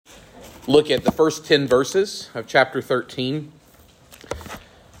look at the first 10 verses of chapter 13,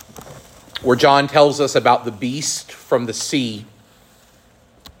 where John tells us about the beast from the sea.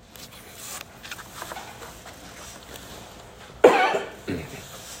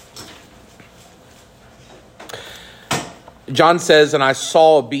 John says, "And I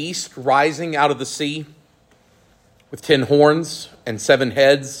saw a beast rising out of the sea with 10 horns and 7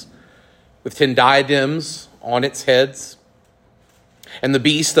 heads, with 10 diadems on its heads. And the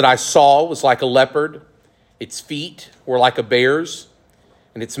beast that I saw was like a leopard. Its feet were like a bear's,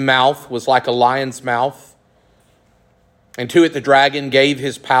 and its mouth was like a lion's mouth. And to it the dragon gave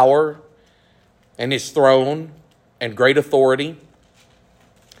his power and his throne and great authority.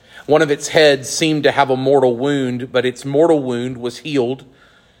 One of its heads seemed to have a mortal wound, but its mortal wound was healed,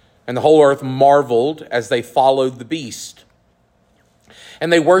 and the whole earth marveled as they followed the beast.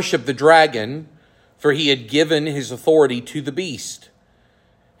 And they worshiped the dragon, for he had given his authority to the beast.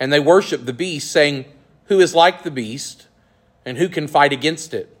 And they worshiped the beast, saying, 'Who is like the beast, and who can fight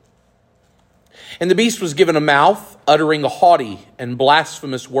against it?' And the beast was given a mouth, uttering haughty and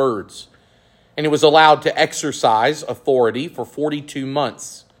blasphemous words, and it was allowed to exercise authority for 42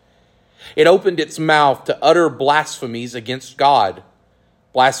 months. It opened its mouth to utter blasphemies against God,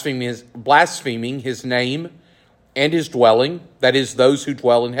 blaspheming his name and his dwelling, that is, those who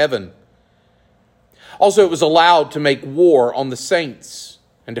dwell in heaven. Also, it was allowed to make war on the saints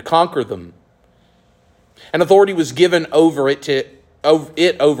and to conquer them. And authority was given over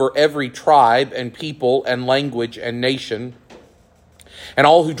every tribe and people and language and nation. And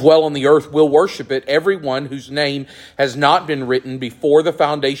all who dwell on the earth will worship it, everyone whose name has not been written before the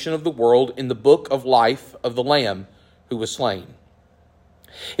foundation of the world in the book of life of the Lamb who was slain.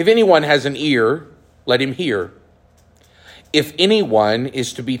 If anyone has an ear, let him hear. If anyone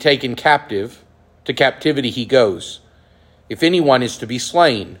is to be taken captive, to captivity he goes. If anyone is to be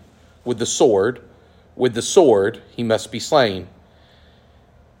slain with the sword he must be slain.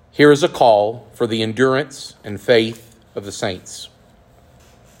 Here is a call for the endurance and faith of the saints."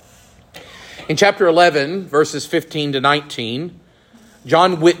 In chapter 11, verses 15 to 19,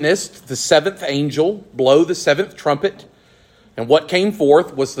 John witnessed the 7th angel blow the 7th trumpet, and what came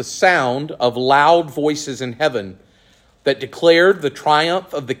forth was the sound of loud voices in heaven that declared the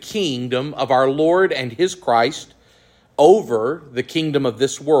triumph of the kingdom of our Lord and his Christ over the kingdom of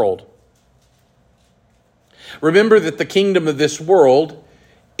this world. Remember that the kingdom of this world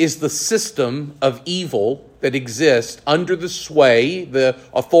is the system of evil that exists under the sway, the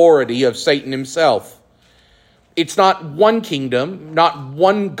authority of Satan himself. It's not one kingdom, not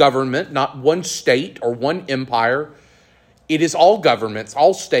one government, not one state or one empire. It is all governments,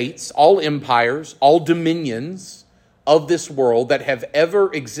 all states, all empires, all dominions of this world that have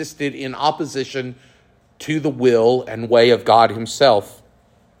ever existed in opposition to the will and way of God himself.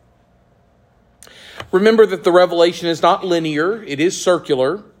 Remember that the revelation is not linear, it is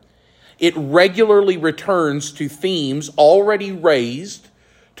circular. It regularly returns to themes already raised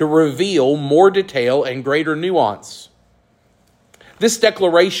to reveal more detail and greater nuance. This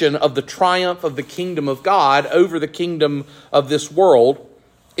declaration of the triumph of the kingdom of God over the kingdom of this world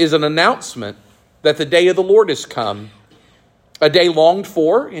is an announcement that the day of the Lord has come. A day longed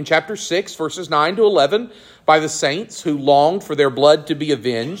for in chapter 6, verses 9 to 11, by the saints who longed for their blood to be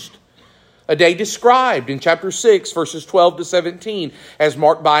avenged. A day described in chapter 6, verses 12 to 17, as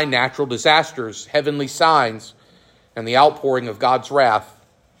marked by natural disasters, heavenly signs, and the outpouring of God's wrath.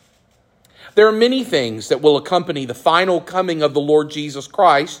 There are many things that will accompany the final coming of the Lord Jesus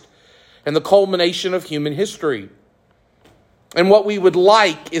Christ and the culmination of human history. And what we would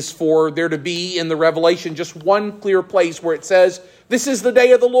like is for there to be in the Revelation just one clear place where it says, "This is the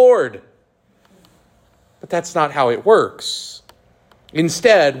day of the Lord." But that's not how it works.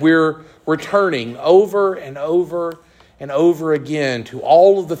 Instead, we're returning over and over and over again to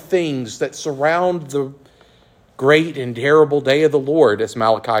all of the things that surround the great and terrible day of the Lord, as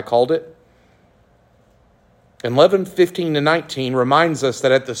Malachi called it. And 11:15 to 19 reminds us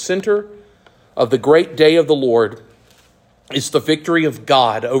that at the center of the great day of the Lord is the victory of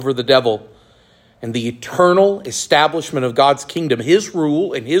God over the devil and the eternal establishment of God's kingdom, his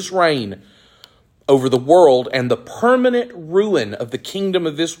rule and his reign over the world, and the permanent ruin of the kingdom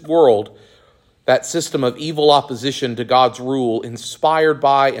of this world, that system of evil opposition to God's rule, inspired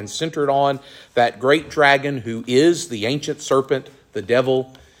by and centered on that great dragon who is the ancient serpent, the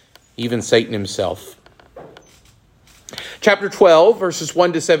devil, even Satan himself. Chapter 12, verses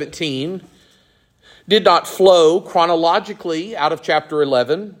 1 to 17, did not flow chronologically out of chapter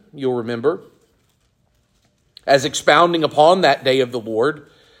 11, you'll remember, as expounding upon that day of the Lord,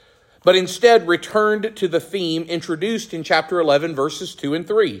 but instead returned to the theme introduced in chapter 11, verses 2 and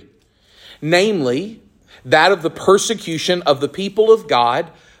 3. namely that of the persecution of the people of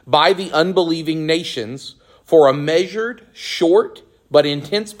God by the unbelieving nations for a measured, short, but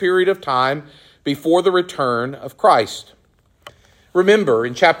intense period of time before the return of Christ. Remember,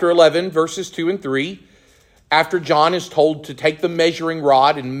 in chapter 11, verses 2 and 3, after John is told to take the measuring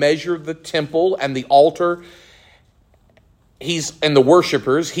rod and measure the temple and the altar and the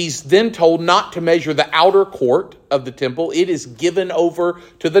worshipers, he's then told not to measure the outer court of the temple. It is given over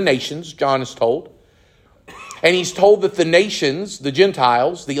to the nations, John is told. And he's told that the nations, the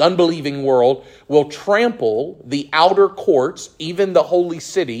Gentiles, the unbelieving world, will trample the outer courts, even the holy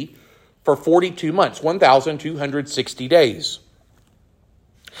city, for 42 months, 1,260 days.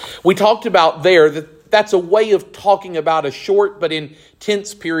 We talked about there that that's a way of talking about a short but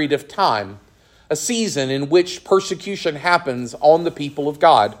intense period of time, a season in which persecution happens on the people of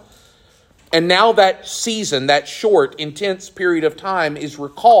God. And now that season, that short, intense period of time is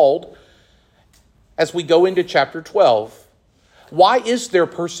recalled as we go into chapter 12. Why is there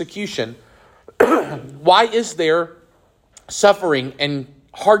persecution? Why is there suffering and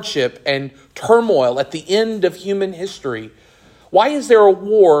hardship and turmoil at the end of human history? Why is there a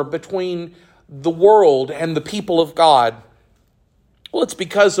war between the world and the people of God? Well, it's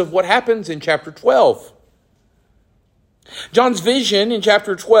because of what happens in chapter 12. John's vision in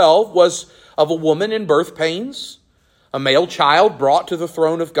chapter 12 was of a woman in birth pains, a male child brought to the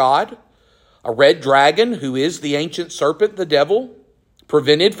throne of God, a red dragon, who is the ancient serpent, the devil,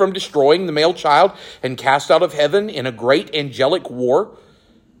 prevented from destroying the male child and cast out of heaven in a great angelic war,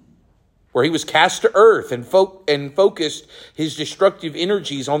 where he was cast to earth and focused his destructive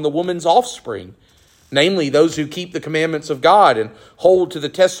energies on the woman's offspring, namely those who keep the commandments of God and hold to the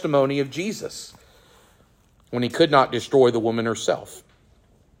testimony of Jesus, when he could not destroy the woman herself.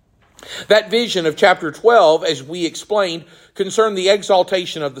 That vision of chapter 12, as we explained, concerned the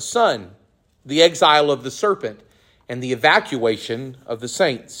exaltation of the Son, the exile of the serpent, and the evacuation of the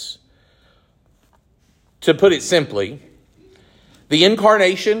saints. To put it simply, the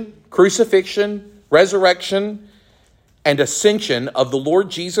incarnation, crucifixion, resurrection, and ascension of the Lord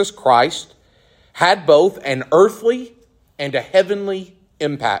Jesus Christ had both an earthly and a heavenly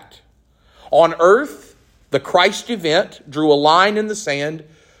impact. On earth, the Christ event drew a line in the sand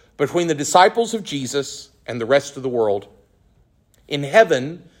between the disciples of Jesus and the rest of the world. In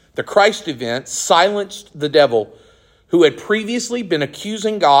heaven, the Christ event silenced the devil, who had previously been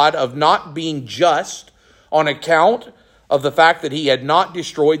accusing God of not being just on account of the fact that he had not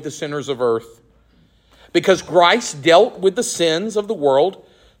destroyed the sinners of earth. Because Christ dealt with the sins of the world,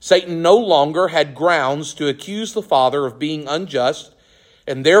 Satan no longer had grounds to accuse the Father of being unjust,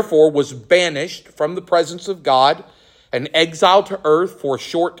 and therefore was banished from the presence of God and exiled to earth for a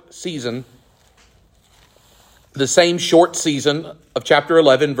short season. The same short season of chapter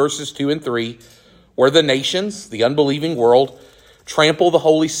 11, verses 2 and 3, where the nations, the unbelieving world, trample the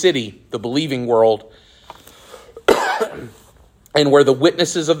holy city, the believing world, and where the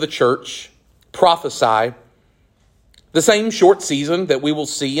witnesses of the church prophesy. The same short season that we will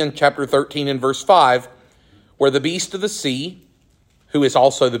see in chapter 13 and verse 5, where the beast of the sea, who is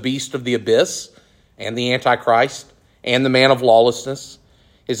also the beast of the abyss, and the Antichrist, and the man of lawlessness,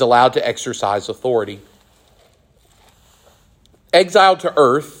 is allowed to exercise authority. Exiled to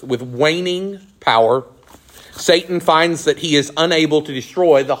earth with waning power, Satan finds that he is unable to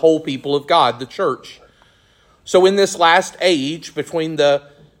destroy the whole people of God, the church. So in this last age, between the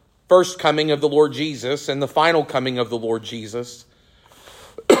first coming of the Lord Jesus and the final coming of the Lord Jesus,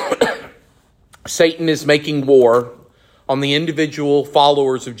 Satan is making war on the individual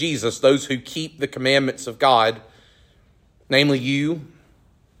followers of Jesus, those who keep the commandments of God, namely you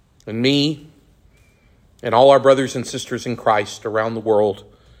and me, and all our brothers and sisters in Christ around the world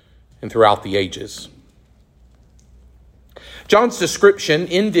and throughout the ages. John's description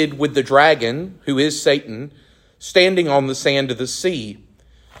ended with the dragon, who is Satan, standing on the sand of the sea,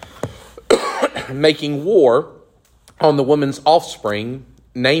 making war on the woman's offspring,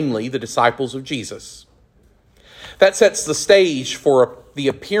 namely the disciples of Jesus. That sets the stage for the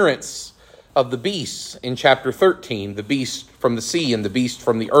appearance of the beasts in chapter 13, the beast from the sea and the beast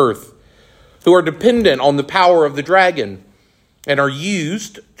from the earth, who are dependent on the power of the dragon and are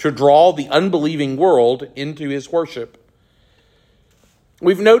used to draw the unbelieving world into his worship.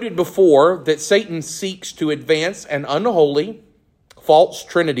 We've noted before that Satan seeks to advance an unholy, false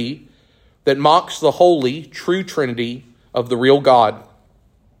trinity that mocks the holy, true trinity of the real God.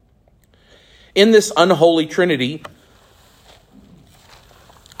 In this unholy trinity,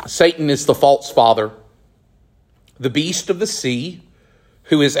 Satan is the false father, the beast of the sea,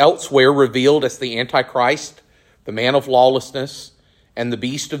 who is elsewhere revealed as the Antichrist, the man of lawlessness, and the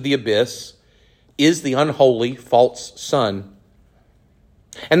beast of the abyss, is the unholy false son.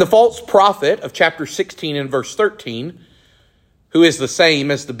 And the false prophet of chapter 16 and verse 13, who is the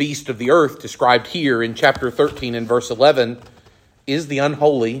same as the beast of the earth described here in chapter 13 and verse 11, is the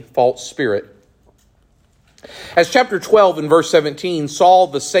unholy false spirit. As chapter 12 and verse 17 saw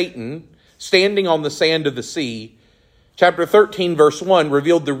the Satan standing on the sand of the sea, chapter 13 verse 1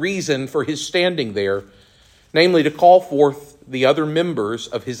 revealed the reason for his standing there, namely to call forth the other members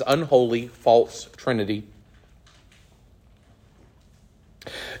of his unholy false trinity.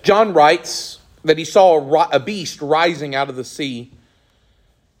 John writes that he saw a beast rising out of the sea.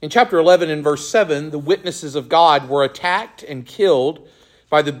 In chapter 11 and verse 7, the witnesses of God were attacked and killed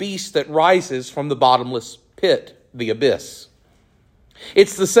by the beast that rises from the bottomless pit, the abyss.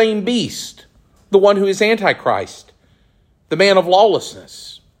 It's the same beast, the one who is Antichrist, the man of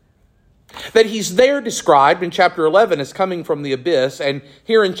lawlessness. That he's there described in chapter 11 as coming from the abyss, and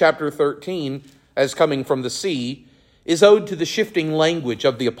here in chapter 13 as coming from the sea, is owed to the shifting language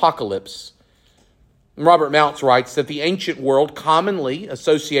of the apocalypse. Robert Mounce writes that the ancient world commonly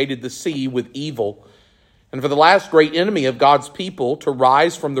associated the sea with evil, and for the last great enemy of God's people to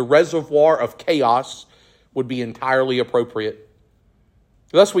rise from the reservoir of chaos would be entirely appropriate.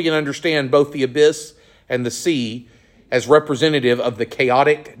 Thus we can understand both the abyss and the sea as representative of the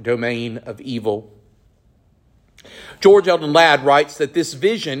chaotic domain of evil. George Eldon Ladd writes that this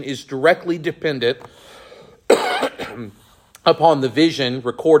vision is directly dependent upon the vision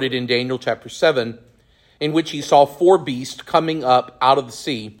recorded in Daniel chapter 7, in which he saw 4 beasts coming up out of the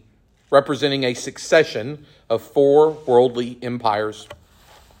sea, representing a succession of 4 worldly empires.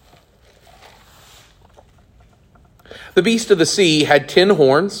 The beast of the sea had 10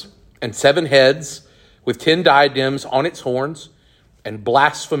 horns and 7 heads, with 10 diadems on its horns and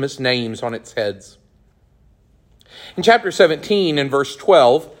blasphemous names on its heads. In chapter 17 and verse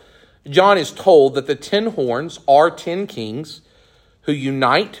 12, John is told that the 10 horns are 10 kings who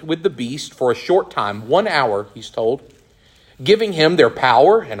unite with the beast for a short time, 1 hour, he's told, giving him their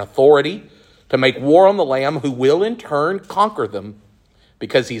power and authority to make war on the Lamb, who will in turn conquer them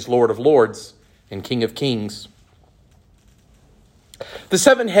because he's Lord of Lords and King of Kings. The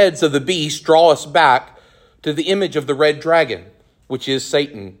 7 heads of the beast draw us back to the image of the red dragon, which is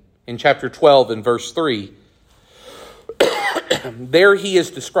Satan, in chapter 12 and verse 3. There he is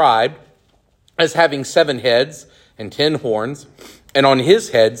described as having 7 heads and 10 horns, and on his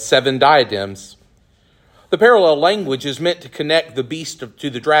head 7 diadems. The parallel language is meant to connect the beast to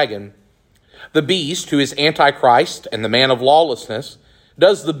the dragon. The beast, who is Antichrist and the man of lawlessness,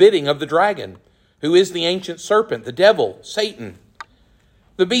 does the bidding of the dragon, who is the ancient serpent, the devil, Satan.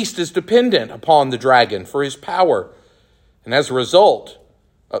 The beast is dependent upon the dragon for his power, and as a result,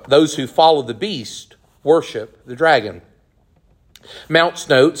 those who follow the beast worship the dragon. Mounce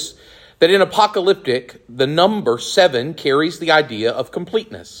notes that in apocalyptic, the number 7 carries the idea of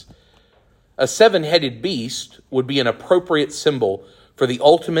completeness. A 7-headed beast would be an appropriate symbol for the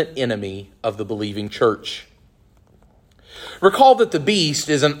ultimate enemy of the believing church. Recall that the beast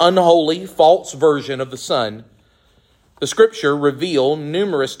is an unholy, false version of the Son. The Scripture reveal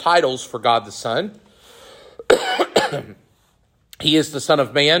numerous titles for God the Son. He is the Son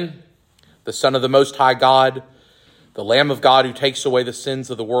of Man, the Son of the Most High God, the Lamb of God who takes away the sins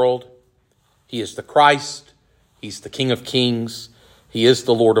of the world. He is the Christ. He's the King of Kings. He is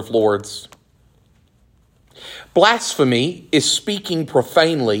the Lord of Lords. Blasphemy is speaking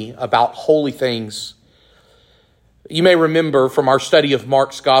profanely about holy things. You may remember from our study of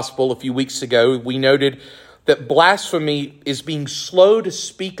Mark's Gospel a few weeks ago, we noted that blasphemy is being slow to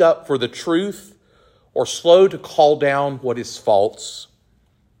speak up for the truth or slow to call down what is false.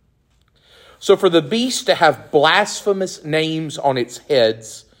 So for the beast to have blasphemous names on its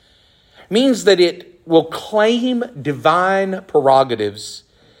heads means that it will claim divine prerogatives.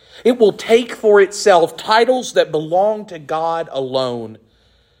 It will take for itself titles that belong to God alone.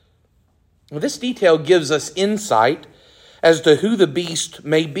 This detail gives us insight as to who the beast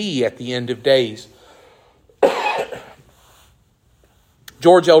may be at the end of days.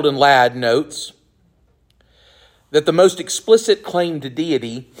 George Eldon Ladd notes that the most explicit claim to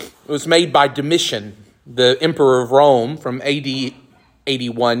deity was made by Domitian, the emperor of Rome, from AD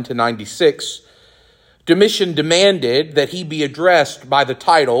 81 to 96. Domitian demanded that he be addressed by the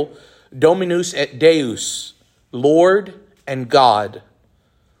title Dominus et Deus, Lord and God.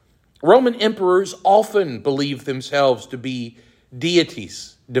 Roman emperors often believed themselves to be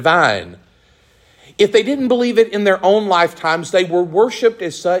deities, divine. If they didn't believe it in their own lifetimes, they were worshipped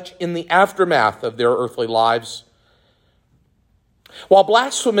as such in the aftermath of their earthly lives. While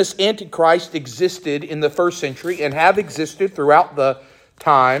blasphemous antichrist existed in the first century and have existed throughout the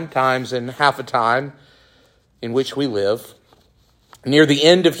times and half a time in which we live, near the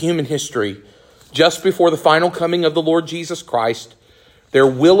end of human history, just before the final coming of the Lord Jesus Christ, there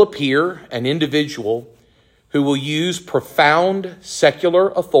will appear an individual who will use profound secular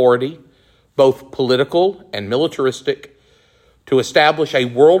authority, both political and militaristic, to establish a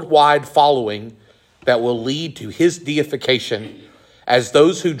worldwide following that will lead to his deification as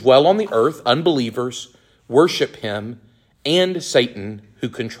those who dwell on the earth, unbelievers, worship him, and Satan, who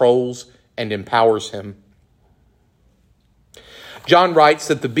controls and empowers him. John writes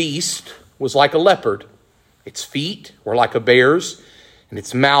that the beast was like a leopard. Its feet were like a bear's, and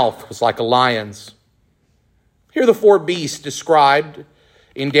its mouth was like a lion's. Here the four beasts described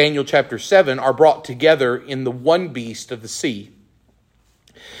in Daniel chapter 7 are brought together in the one beast of the sea.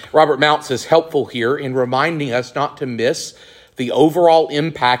 Robert Mounce is helpful here in reminding us not to miss the overall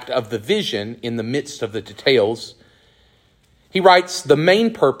impact of the vision in the midst of the details. He writes, the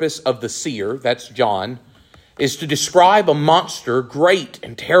main purpose of the seer, that's John, is to describe a monster great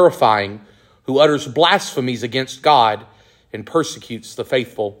and terrifying who utters blasphemies against God and persecutes the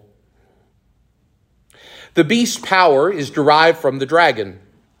faithful. The beast's power is derived from the dragon.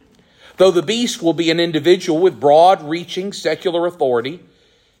 Though the beast will be an individual with broad-reaching secular authority,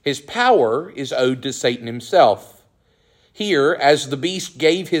 his power is owed to Satan himself. Here, as the dragon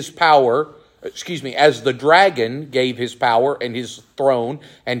gave his power and his throne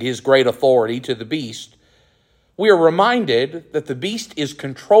and his great authority to the beast, we are reminded that the beast is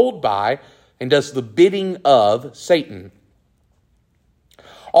controlled by and does the bidding of Satan.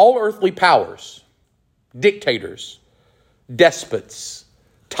 All earthly powers, dictators, despots,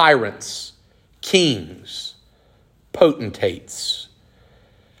 tyrants, kings, potentates,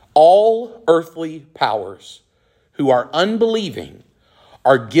 all earthly powers who are unbelieving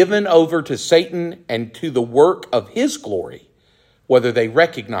are given over to Satan and to the work of his glory, whether they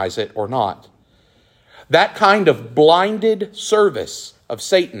recognize it or not. That kind of blinded service of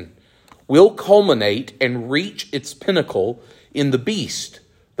Satan will culminate and reach its pinnacle in the beast,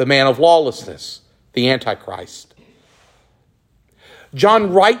 the man of lawlessness, the Antichrist.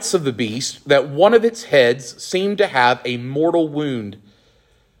 John writes of the beast that one of its heads seemed to have a mortal wound,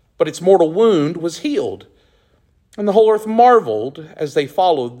 but its mortal wound was healed, and the whole earth marveled as they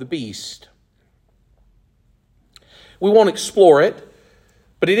followed the beast. We won't explore it,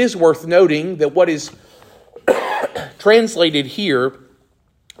 but it is worth noting that what is translated here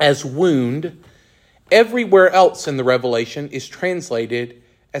as wound, everywhere else in the Revelation is translated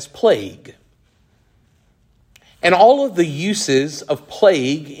as plague. And all of the uses of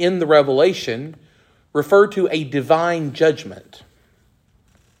plague in the Revelation refer to a divine judgment.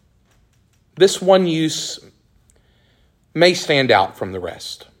 This one use may stand out from the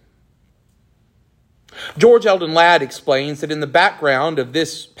rest. George Eldon Ladd explains that in the background of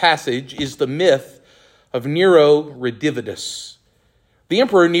this passage is the myth of Nero Redivivus. The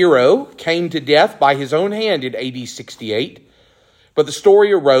Emperor Nero came to death by his own hand in AD 68, but the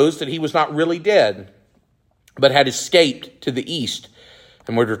story arose that he was not really dead, but had escaped to the east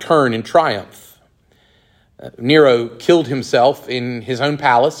and would return in triumph. Nero killed himself in his own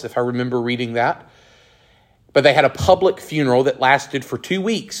palace, if I remember reading that. But they had a public funeral that lasted for 2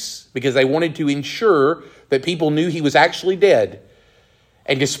 weeks because they wanted to ensure that people knew he was actually dead.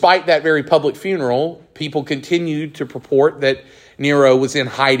 And despite that very public funeral, people continued to purport that Nero was in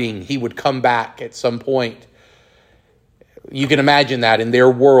hiding. He would come back at some point. You can imagine that in their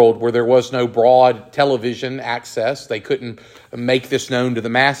world where there was no broad television access, they couldn't make this known to the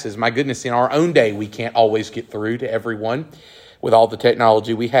masses. My goodness, in our own day, we can't always get through to everyone with all the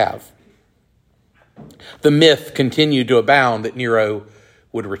technology we have. The myth continued to abound that Nero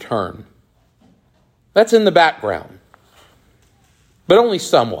would return. That's in the background, but only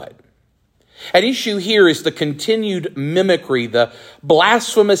somewhat. At issue here is the continued mimicry, the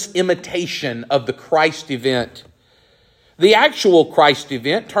blasphemous imitation of the Christ event. The actual Christ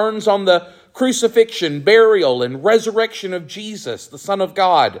event turns on the crucifixion, burial, and resurrection of Jesus, the Son of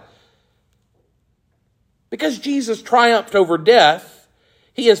God. Because Jesus triumphed over death,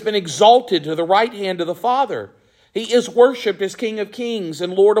 he has been exalted to the right hand of the Father. He is worshipped as King of Kings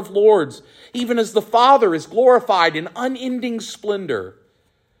and Lord of Lords, even as the Father is glorified in unending splendor.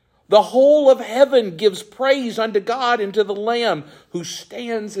 The whole of heaven gives praise unto God and to the Lamb, who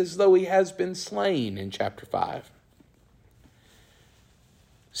stands as though he has been slain in chapter 5.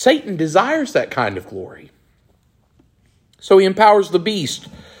 Satan desires that kind of glory. So he empowers the beast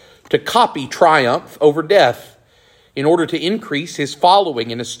to copy triumph over death in order to increase his following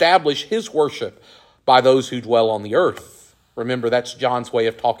and establish his worship by those who dwell on the earth. Remember, that's John's way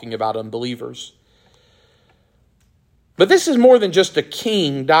of talking about unbelievers. But this is more than just a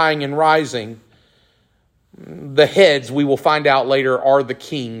king dying and rising. The heads, we will find out later, are the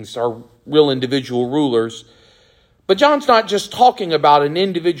kings, are real individual rulers. But John's not just talking about an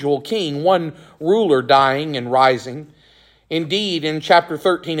individual king, one ruler dying and rising. Indeed, in chapter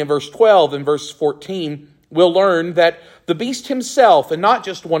 13 and verse 12 and verse 14, we'll learn that the beast himself, and not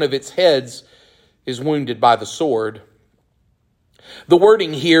just one of its heads, is wounded by the sword. The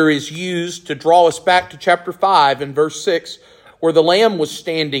wording here is used to draw us back to chapter 5 and verse 6, where the lamb was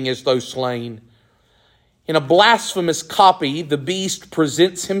standing as though slain. In a blasphemous copy, the beast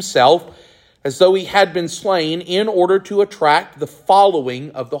presents himself as though he had been slain in order to attract the following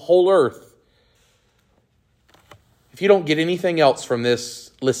of the whole earth. If you don't get anything else from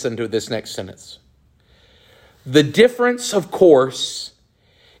this, listen to this next sentence. The difference, of course,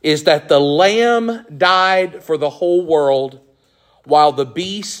 is that the lamb died for the whole world, while the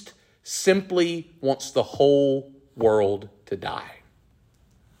beast simply wants the whole world to die.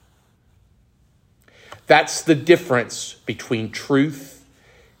 That's the difference between truth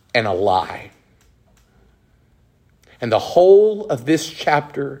and a lie. And the whole of this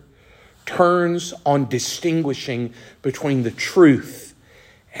chapter turns on distinguishing between the truth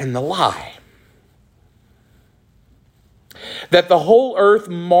and the lie. That the whole earth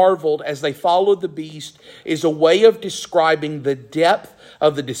marveled as they followed the beast is a way of describing the depth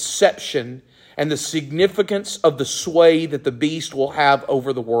of the deception and the significance of the sway that the beast will have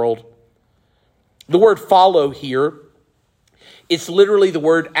over the world. The word follow here, it's literally the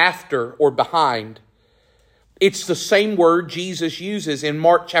word after or behind. It's the same word Jesus uses in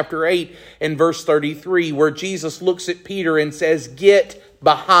Mark chapter 8 and verse 33, where Jesus looks at Peter and says, "Get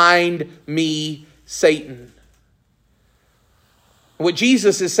behind me, Satan." What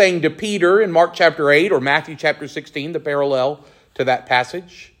Jesus is saying to Peter in Mark chapter 8 or Matthew chapter 16, the parallel to that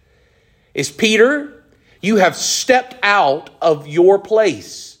passage, is, Peter, you have stepped out of your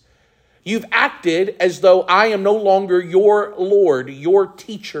place. You've acted as though I am no longer your Lord, your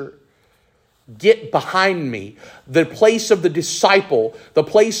teacher. Get behind me. The place of the disciple, the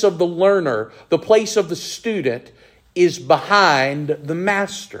place of the learner, the place of the student is behind the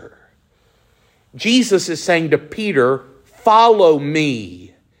master. Jesus is saying to Peter, follow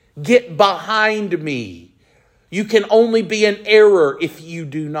me. Get behind me. You can only be in error if you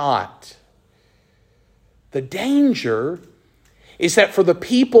do not. The danger is that for the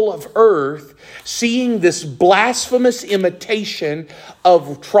people of earth, seeing this blasphemous imitation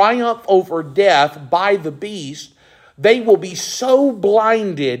of triumph over death by the beast, they will be so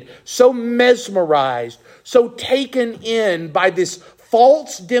blinded, so mesmerized, so taken in by this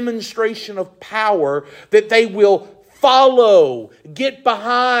false demonstration of power that they will follow, get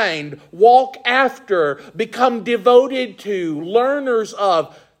behind, walk after, become devoted to, learners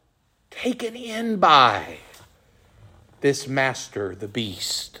of, taken in by this master, the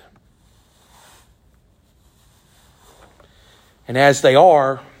beast. And as they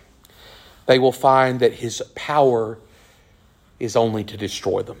are, they will find that his power is only to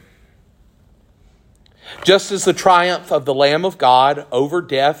destroy them. Just as the triumph of the Lamb of God over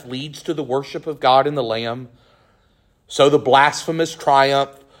death leads to the worship of God in the Lamb, so the blasphemous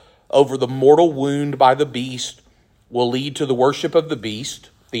triumph over the mortal wound by the beast will lead to the worship of the beast,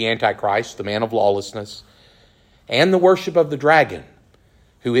 the Antichrist, the man of lawlessness, and the worship of the dragon,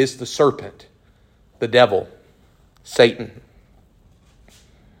 who is the serpent, the devil, Satan.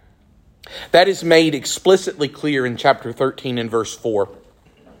 That is made explicitly clear in chapter 13 and verse 4.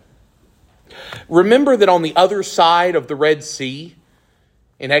 Remember that on the other side of the Red Sea,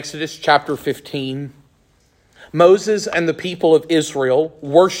 in Exodus chapter 15, Moses and the people of Israel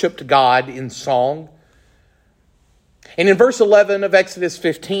worshiped God in song. And in verse 11 of Exodus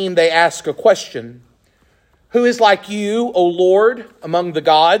 15, they ask a question. Who is like you, O Lord, among the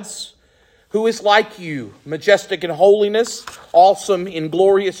gods? Who is like you, majestic in holiness, awesome in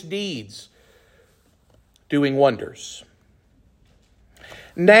glorious deeds, doing wonders?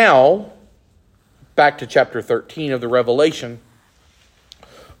 Now, back to chapter 13 of the Revelation,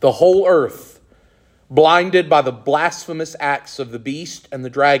 the whole earth, blinded by the blasphemous acts of the beast and the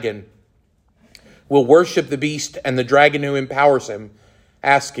dragon, will worship the beast and the dragon who empowers him,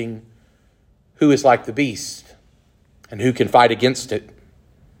 asking, who is like the beast, and who can fight against it?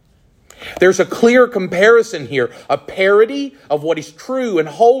 There's a clear comparison here, a parody of what is true and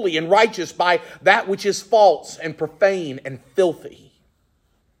holy and righteous by that which is false and profane and filthy.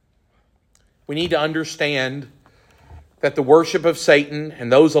 We need to understand that the worship of Satan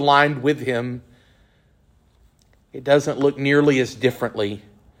and those aligned with him, it doesn't look nearly as differently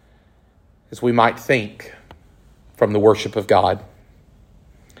as we might think from the worship of God.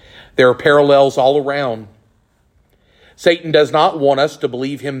 There are parallels all around. Satan does not want us to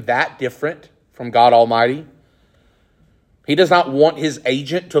believe him that different from God Almighty. He does not want his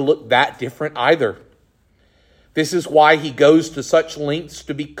agent to look that different either. This is why he goes to such lengths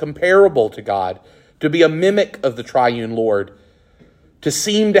to be comparable to God, to be a mimic of the triune Lord, to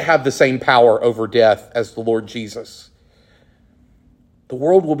seem to have the same power over death as the Lord Jesus. The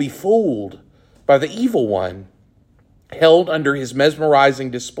world will be fooled by the evil one, held under his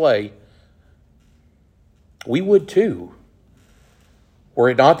mesmerizing display. We would too, were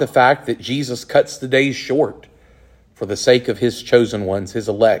it not the fact that Jesus cuts the days short for the sake of his chosen ones, his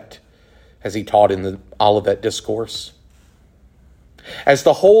elect, as he taught in the Olivet Discourse. As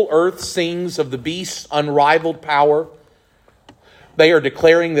the whole earth sings of the beast's unrivaled power, they are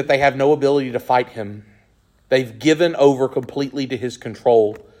declaring that they have no ability to fight him. They've given over completely to his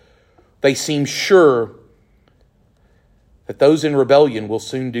control. They seem sure that those in rebellion will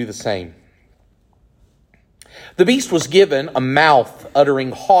soon do the same. The beast was given a mouth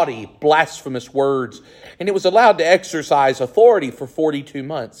uttering haughty, blasphemous words, and it was allowed to exercise authority for 42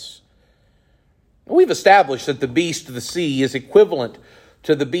 months. We've established that the beast of the sea is equivalent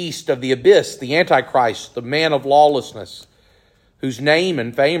to the beast of the abyss, the Antichrist, the man of lawlessness, whose name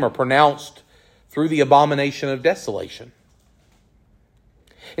and fame are pronounced through the abomination of desolation.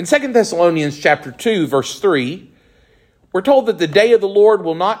 In 2 Thessalonians chapter 2, verse 3, we're told that the day of the Lord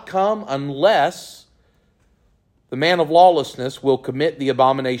will not come unless the man of lawlessness will commit the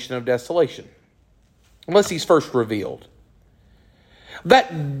abomination of desolation, unless he's first revealed.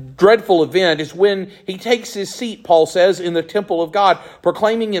 That dreadful event is when he takes his seat, Paul says, in the temple of God,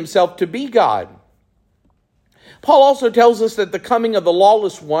 proclaiming himself to be God. Paul also tells us that the coming of the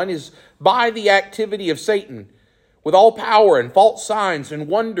lawless one is by the activity of Satan, with all power and false signs and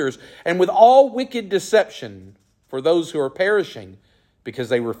wonders, and with all wicked deception for those who are perishing, because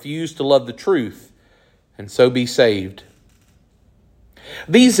they refuse to love the truth and so be saved.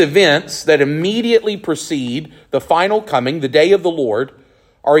 These events that immediately precede the final coming, the day of the Lord,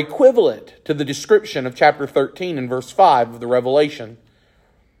 are equivalent to the description of chapter 13 and verse 5 of the Revelation.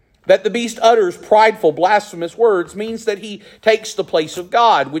 That the beast utters prideful, blasphemous words means that he takes the place of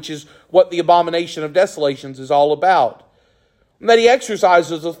God, which is what the abomination of desolations is all about. And that he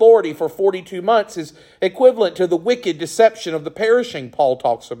exercises authority for 42 months is equivalent to the wicked deception of the perishing Paul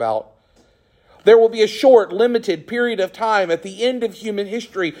talks about. There will be a short, limited period of time at the end of human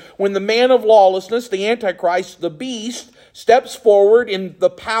history when the man of lawlessness, the Antichrist, the beast, steps forward in the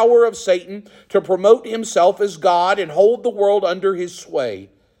power of Satan to promote himself as God and hold the world under his sway.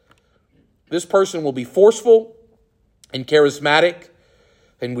 This person will be forceful and charismatic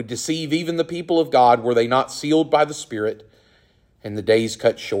and would deceive even the people of God were they not sealed by the Spirit and the days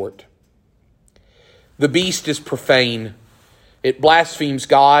cut short. The beast is profane. It blasphemes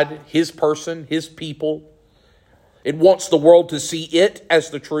God, his person, his people. It wants the world to see it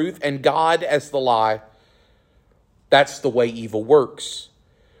as the truth and God as the lie. That's the way evil works.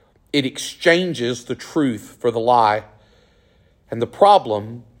 It exchanges the truth for the lie. And the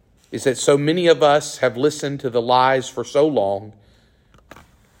problem is that so many of us have listened to the lies for so long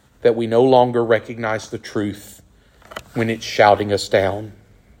that we no longer recognize the truth when it's shouting us down.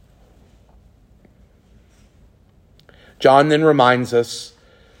 John then reminds us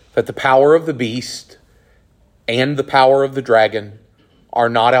that the power of the beast and the power of the dragon are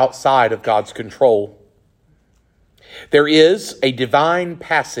not outside of God's control. There is a divine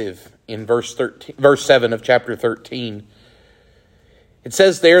passive in verse 7 of chapter 13. It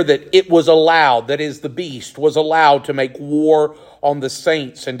says there that it was allowed, that is, the beast was allowed to make war on the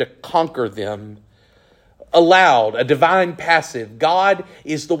saints and to conquer them. Allowed, a divine passive. God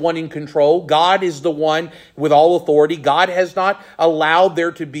is the one in control. God is the one with all authority. God has not allowed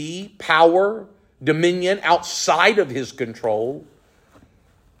there to be power, dominion outside of his control.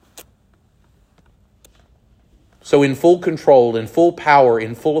 So in full control, in full power,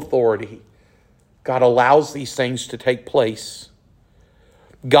 in full authority, God allows these things to take place.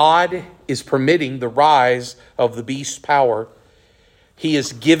 God is permitting the rise of the beast's power. He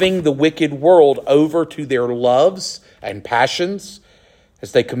is giving the wicked world over to their loves and passions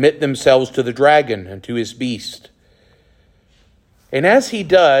as they commit themselves to the dragon and to his beast. And as he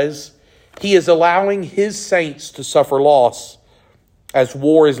does, he is allowing his saints to suffer loss as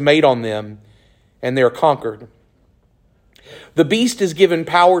war is made on them and they're conquered. The beast is given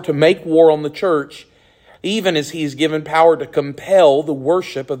power to make war on the church, even as he is given power to compel the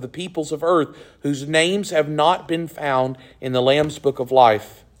worship of the peoples of earth whose names have not been found in the Lamb's Book of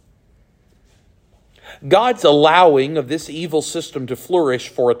Life. God's allowing of this evil system to flourish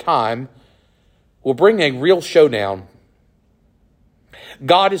for a time will bring a real showdown.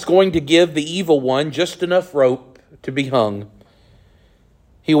 God is going to give the evil one just enough rope to be hung.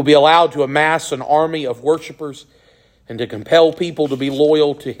 He will be allowed to amass an army of worshipers and to compel people to be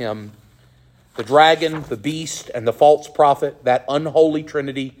loyal to him. The dragon, the beast, and the false prophet, that unholy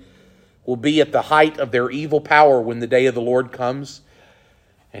trinity, will be at the height of their evil power when the day of the Lord comes,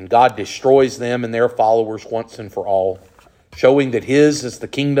 and God destroys them and their followers once and for all, showing that his is the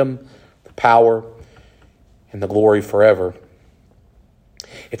kingdom, the power, and the glory forever.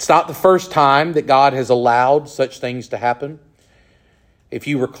 It's not the first time that God has allowed such things to happen. If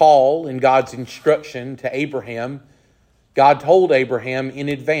you recall, in God's instruction to Abraham, God told Abraham in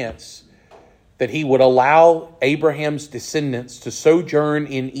advance that he would allow Abraham's descendants to sojourn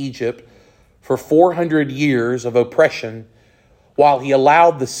in Egypt for 400 years of oppression, while he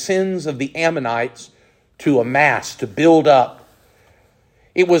allowed the sins of the Ammonites to amass, to build up.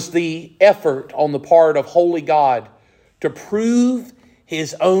 It was the effort on the part of holy God to prove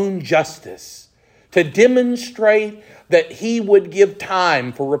his own justice, to demonstrate that he would give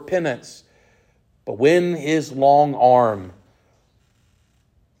time for repentance. But when his long arm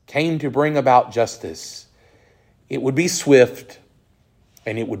came to bring about justice, it would be swift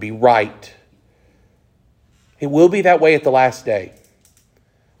and it would be right. It will be that way at the last day.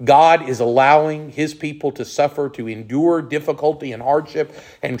 God is allowing his people to suffer, to endure difficulty and hardship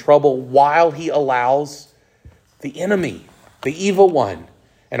and trouble, while he allows the enemy, the evil one,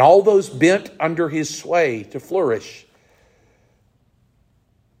 and all those bent under his sway to flourish.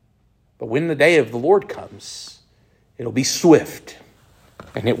 But when the day of the Lord comes, it'll be swift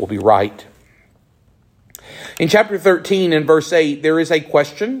and it will be right. In chapter 13 and verse 8, there is a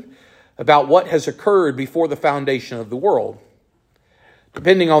question about what has occurred before the foundation of the world.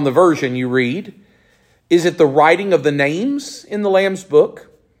 Depending on the version you read, is it the writing of the names in the Lamb's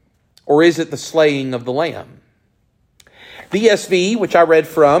book, or is it the slaying of the Lamb? The ESV, which I read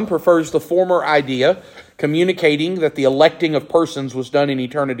from, prefers the former idea, communicating that the electing of persons was done in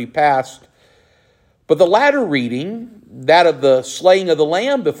eternity past. But the latter reading, that of the slaying of the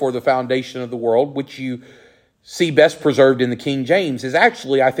Lamb before the foundation of the world, which you see best preserved in the King James, is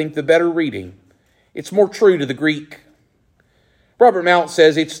actually, I think, the better reading. It's more true to the Greek. Robert Mount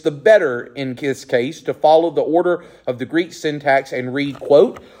says it's the better, in this case, to follow the order of the Greek syntax and read,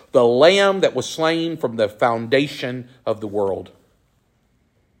 quote, the Lamb that was slain from the foundation of the world.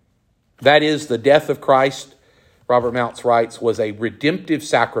 That is, the death of Christ, Robert Mount writes, was a redemptive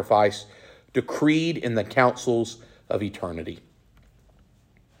sacrifice decreed in the councils of eternity.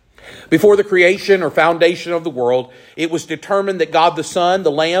 Before the creation or foundation of the world, it was determined that God the Son,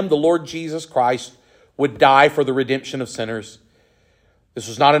 the Lamb, the Lord Jesus Christ, would die for the redemption of sinners. This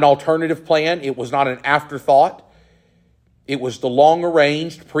was not an alternative plan. It was not an afterthought. It was the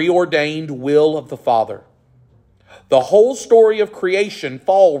long-arranged, preordained will of the Father. The whole story of creation,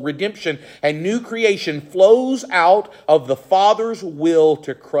 fall, redemption, and new creation flows out of the Father's will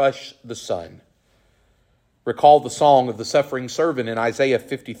to crush the Son. Recall the song of the suffering servant in Isaiah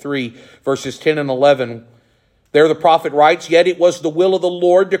 53, verses 10 and 11. There the prophet writes, "Yet it was the will of the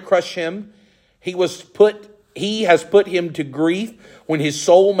Lord to crush him. He has put him to grief. When his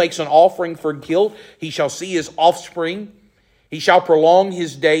soul makes an offering for guilt, he shall see his offspring. He shall prolong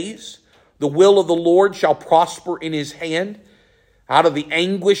his days. The will of the Lord shall prosper in his hand. Out of the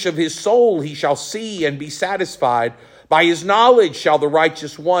anguish of his soul he shall see and be satisfied. By his knowledge shall the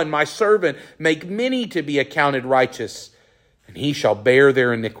righteous one, my servant, make many to be accounted righteous, and he shall bear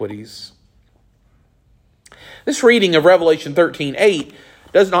their iniquities." This reading of Revelation 13:8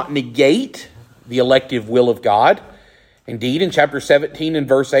 does not negate the elective will of God. Indeed, in chapter 17 and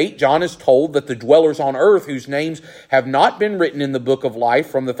verse 8, John is told that the dwellers on earth whose names have not been written in the book of life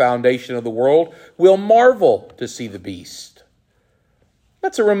from the foundation of the world will marvel to see the beast.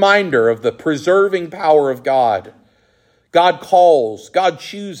 That's a reminder of the preserving power of God. God calls, God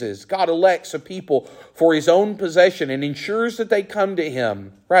chooses, God elects a people for his own possession and ensures that they come to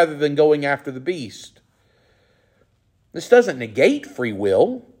him rather than going after the beast. This doesn't negate free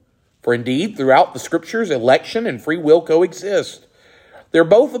will. For indeed, throughout the scriptures, election and free will coexist. They're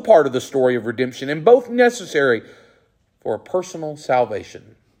both a part of the story of redemption and both necessary for a personal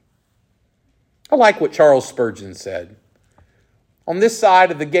salvation. I like what Charles Spurgeon said. On this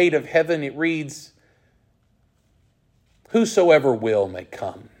side of the gate of heaven, it reads, "Whosoever will may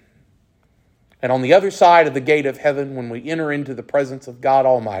come." And on the other side of the gate of heaven, when we enter into the presence of God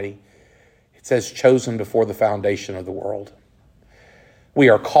Almighty, it says, "Chosen before the foundation of the world." We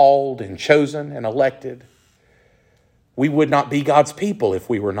are called and chosen and elected. We would not be God's people if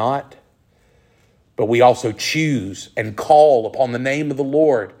we were not. But we also choose and call upon the name of the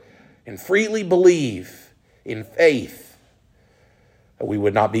Lord and freely believe in faith that we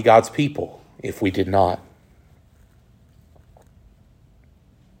would not be God's people if we did not.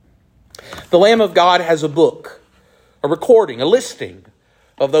 The Lamb of God has a book, a recording, a listing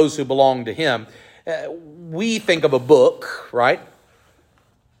of those who belong to him. We think of a book, right?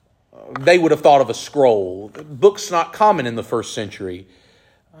 They would have thought of a scroll. Books not common in the first century,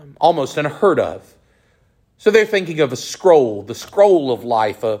 almost unheard of. So they're thinking of a scroll, the scroll of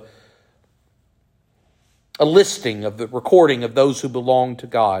life, a listing of the recording of those who belong to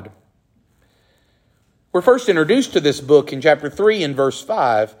God. We're first introduced to this book in chapter 3 and verse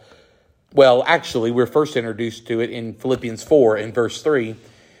 5. Well, actually, we're first introduced to it in Philippians 4 and verse 3.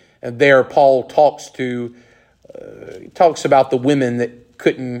 And there Paul talks about the women that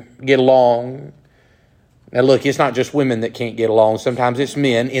couldn't get along. Now look, it's not just women that can't get along. Sometimes it's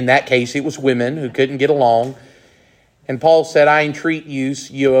men. In that case, it was women who couldn't get along. And Paul said, I entreat you,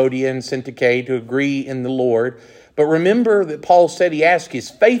 Euodia and Syntyche, to agree in the Lord. But remember that Paul said he asked his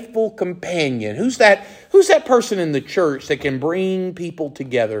faithful companion. Who's that person in the church that can bring people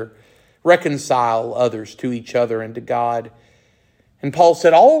together, reconcile others to each other and to God? And Paul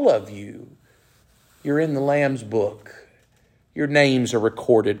said, all of you, you're in the Lamb's book. Your names are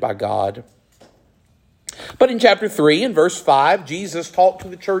recorded by God. But in chapter 3 and verse 5, Jesus talked to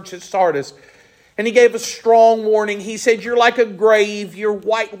the church at Sardis, and he gave a strong warning. He said, you're like a grave. You're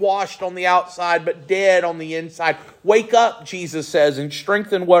whitewashed on the outside, but dead on the inside. Wake up, Jesus says, and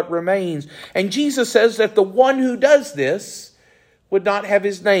strengthen what remains. And Jesus says that the one who does this would not have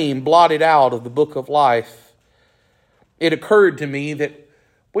his name blotted out of the book of life. It occurred to me that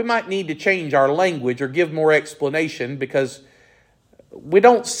we might need to change our language or give more explanation, because we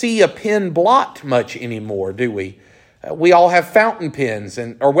don't see a pen blot much anymore, do we? We all have fountain pens,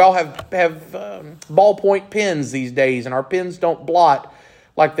 or we all have ballpoint pens these days, and our pens don't blot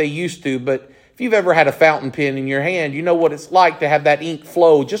like they used to. But if you've ever had a fountain pen in your hand, you know what it's like to have that ink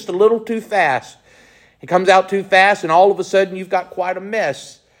flow just a little too fast. It comes out too fast, and all of a sudden you've got quite a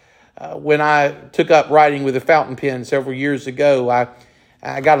mess. When I took up writing with a fountain pen several years ago,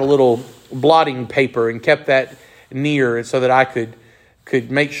 I got a little blotting paper and kept that near so that I could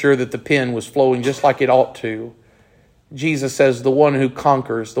make sure that the pen was flowing just like it ought to. Jesus says the one who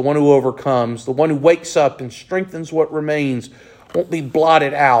conquers, the one who overcomes, the one who wakes up and strengthens what remains won't be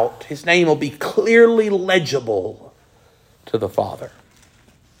blotted out. His name will be clearly legible to the Father.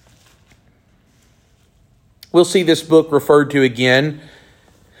 We'll see this book referred to again,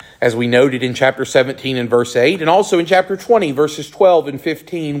 as we noted in chapter 17 and verse 8, and also in chapter 20, verses 12 and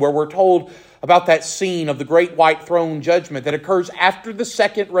 15, where we're told about that scene of the great white throne judgment that occurs after the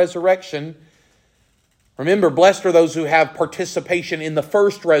second resurrection. Remember, blessed are those who have participation in the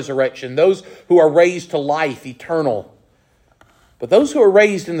first resurrection, those who are raised to life eternal. But those who are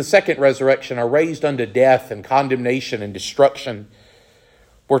raised in the second resurrection are raised unto death and condemnation and destruction.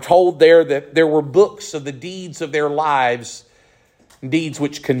 We're told there that there were books of the deeds of their lives, deeds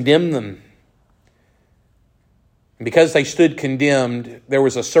which condemn them. And because they stood condemned, there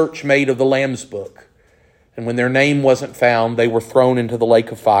was a search made of the Lamb's book. And when their name wasn't found, they were thrown into the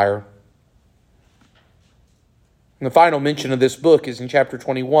lake of fire. And the final mention of this book is in chapter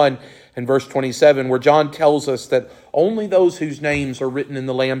 21 and verse 27, where John tells us that only those whose names are written in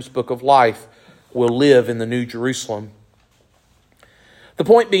the Lamb's book of life will live in the New Jerusalem. The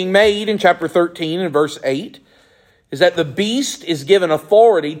point being made in chapter 13 and verse 8 is that the beast is given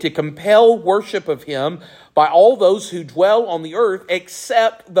authority to compel worship of him by all those who dwell on the earth,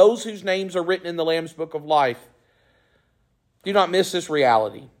 except those whose names are written in the Lamb's book of life. Do not miss this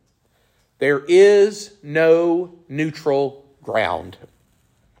reality. There is no neutral ground.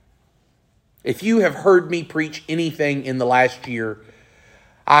 If you have heard me preach anything in the last year,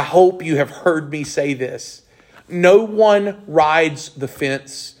 I hope you have heard me say this. No one rides the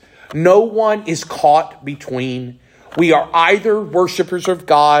fence. No one is caught between. We are either worshipers of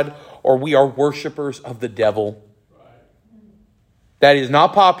God or we are worshipers of the devil. That is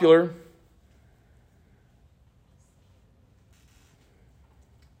not popular.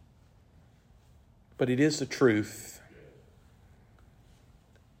 But it is the truth.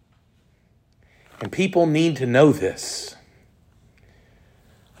 And people need to know this.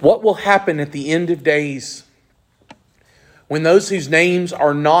 What will happen at the end of days when those whose names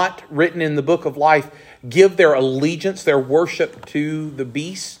are not written in the book of life give their allegiance, their worship to the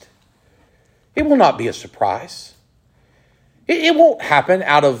beast? It will not be a surprise. It won't happen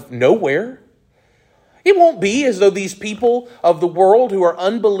out of nowhere. It won't be as though these people of the world who are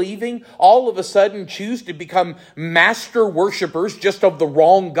unbelieving all of a sudden choose to become master worshipers just of the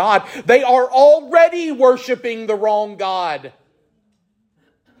wrong God. They are already worshiping the wrong God.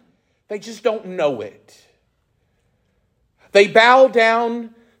 They just don't know it. They bow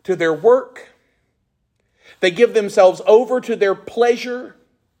down to their work. They give themselves over to their pleasure.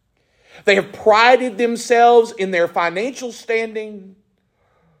 They have prided themselves in their financial standing,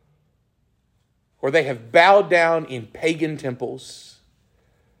 or they have bowed down in pagan temples.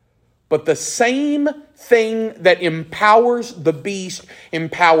 But the same thing that empowers the beast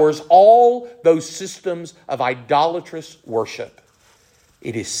empowers all those systems of idolatrous worship.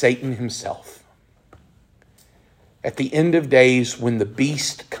 It is Satan himself. At the end of days, when the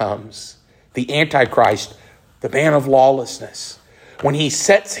beast comes, the Antichrist, the man of lawlessness, when he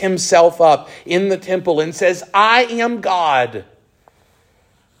sets himself up in the temple and says, I am God,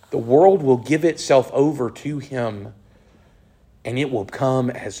 the world will give itself over to him, and it will come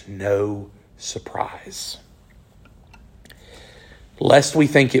as no surprise. Lest we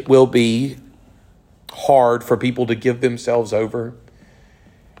think it will be hard for people to give themselves over,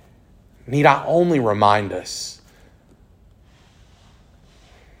 need I only remind us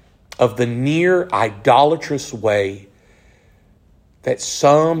of the near idolatrous way that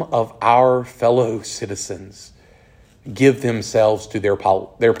some of our fellow citizens give themselves to their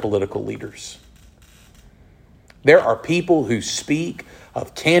political leaders. There are people who speak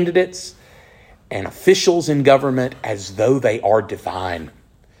of candidates and officials in government as though they are divine.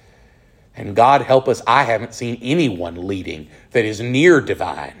 And God help us, I haven't seen anyone leading that is near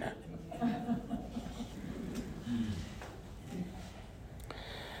divine.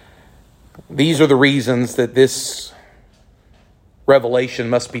 These are the reasons that this revelation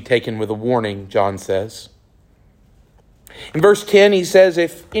must be taken with a warning, John says. In verse 10, he says,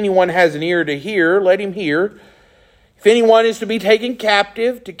 if anyone has an ear to hear, let him hear. If anyone is to be taken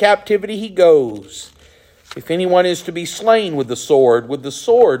captive, to captivity he goes. If anyone is to be slain with the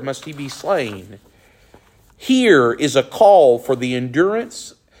sword must he be slain. Here is a call for the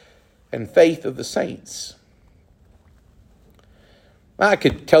endurance and faith of the saints. I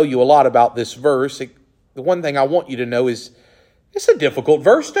could tell you a lot about this verse. The one thing I want you to know is it's a difficult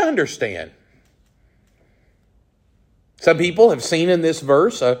verse to understand. Some people have seen in this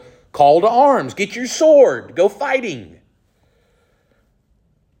verse a call to arms. Get your sword. Go fighting.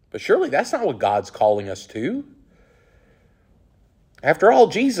 But surely that's not what God's calling us to. After all,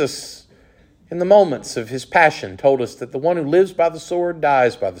 Jesus, in the moments of his passion, told us that the one who lives by the sword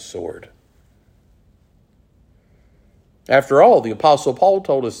dies by the sword. After all, the Apostle Paul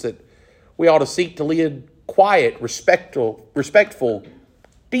told us that we ought to seek to lead quiet, respectful,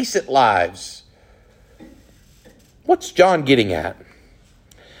 decent lives. What's John getting at?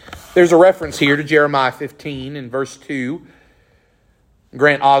 There's a reference here to Jeremiah 15 in verse 2.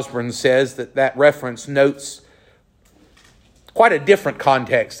 Grant Osborne says that reference notes quite a different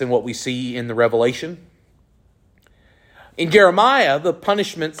context than what we see in the Revelation. In Jeremiah, the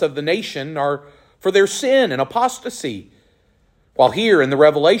punishments of the nation are for their sin and apostasy, while here in the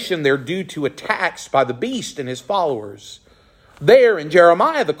Revelation, they're due to attacks by the beast and his followers. There in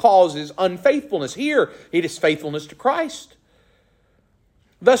Jeremiah, the cause is unfaithfulness. Here, it is faithfulness to Christ.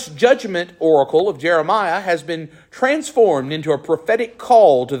 Thus, judgment oracle of Jeremiah has been transformed into a prophetic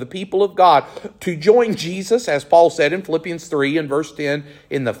call to the people of God to join Jesus, as Paul said in Philippians 3 and verse 10,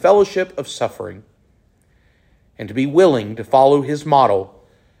 in the fellowship of suffering, and to be willing to follow his model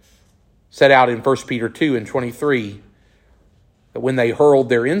set out in 1 Peter 2 and 23, that when they hurled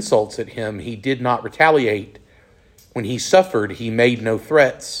their insults at him, he did not retaliate. When he suffered, he made no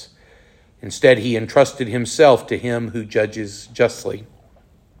threats. Instead, he entrusted himself to him who judges justly.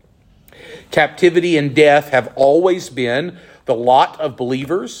 Captivity and death have always been the lot of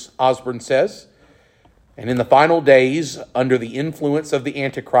believers, Osborne says. And in the final days, under the influence of the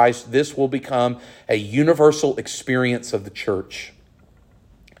Antichrist, this will become a universal experience of the church.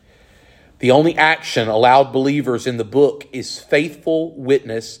 The only action allowed believers in the book is faithful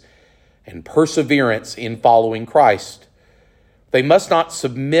witness and perseverance in following Christ. They must not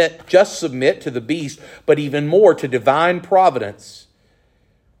just submit to the beast, but even more to divine providence.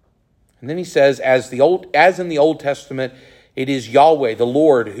 And then he says, as in the Old Testament, it is Yahweh, the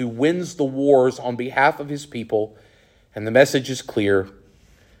Lord, who wins the wars on behalf of his people. And the message is clear.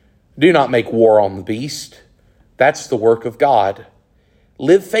 Do not make war on the beast. That's the work of God.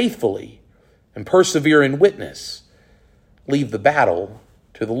 Live faithfully and persevere in witness. Leave the battle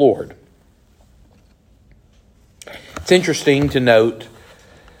to the Lord. It's interesting to note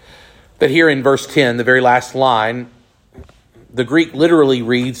that here in verse 10, the very last line, the Greek literally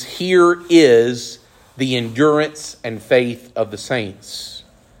reads, here is the endurance and faith of the saints.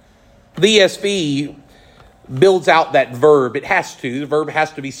 The ESV builds out that verb. It has to. The verb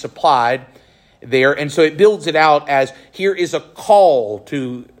has to be supplied there. And so it builds it out as here is a call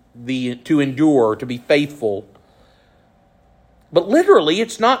to endure, to be faithful. But literally,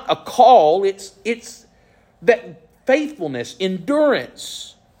 it's not a call. It's that faithfulness,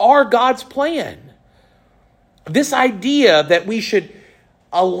 endurance, are God's plan. This idea that we should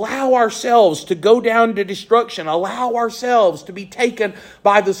allow ourselves to go down to destruction, allow ourselves to be taken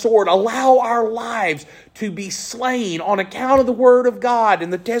by the sword, allow our lives to be slain on account of the word of God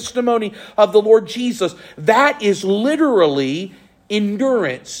and the testimony of the Lord Jesus, that is literally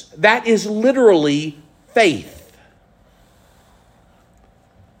endurance. That is literally faith.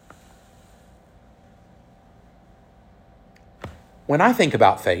 When I think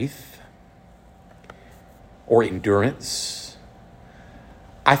about faith or endurance,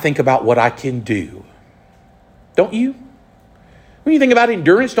 I think about what I can do. Don't you? When you think about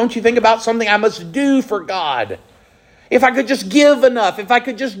endurance, don't you think about something I must do for God? If I could just give enough, if I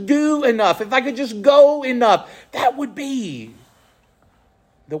could just do enough, if I could just go enough, that would be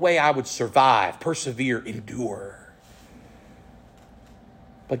the way I would survive, persevere, endure.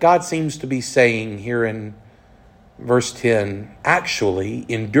 But God seems to be saying here in verse 10, actually,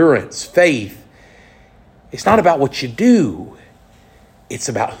 endurance, faith, it's not about what you do. It's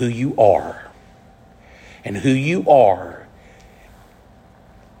about who you are. And who you are,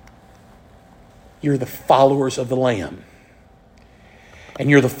 you're the followers of the Lamb. And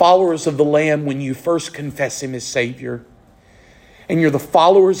you're the followers of the Lamb when you first confess Him as Savior. And you're the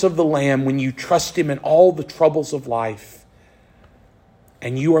followers of the Lamb when you trust Him in all the troubles of life.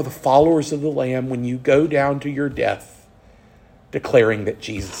 And you are the followers of the Lamb when you go down to your death, declaring that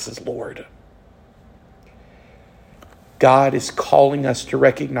Jesus is Lord. God is calling us to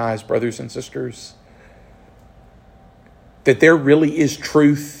recognize, brothers and sisters, that there really is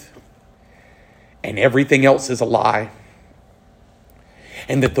truth and everything else is a lie.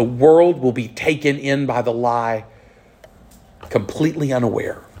 And that the world will be taken in by the lie completely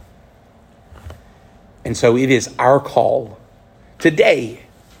unaware. And so it is our call today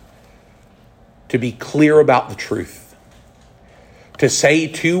to be clear about the truth. To say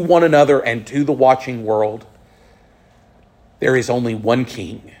to one another and to the watching world, there is only one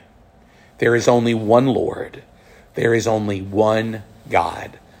King. There is only one Lord. There is only one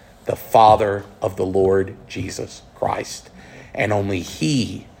God, the Father of the Lord Jesus Christ. And only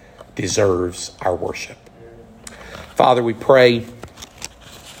He deserves our worship. Father, we pray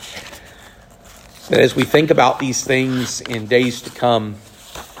that as we think about these things in days to come,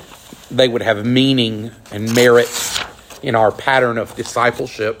 they would have meaning and merit in our pattern of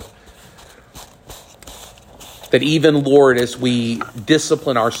discipleship. That even, Lord, as we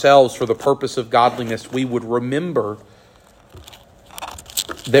discipline ourselves for the purpose of godliness, we would remember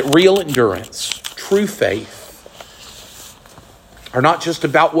that real endurance, true faith, are not just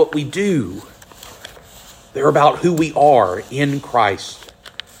about what we do. They're about who we are in Christ.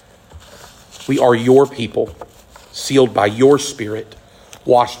 We are your people, sealed by your Spirit,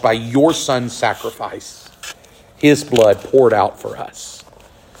 washed by your Son's sacrifice, His blood poured out for us.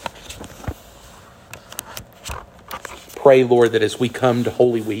 Pray, Lord, that as we come to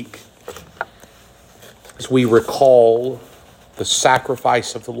Holy Week, as we recall the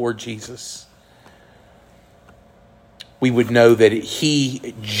sacrifice of the Lord Jesus, we would know that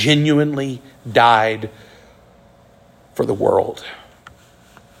He genuinely died for the world,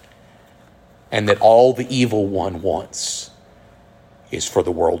 and that all the evil one wants is for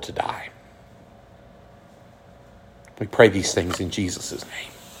the world to die. We pray these things in Jesus'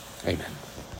 name. Amen.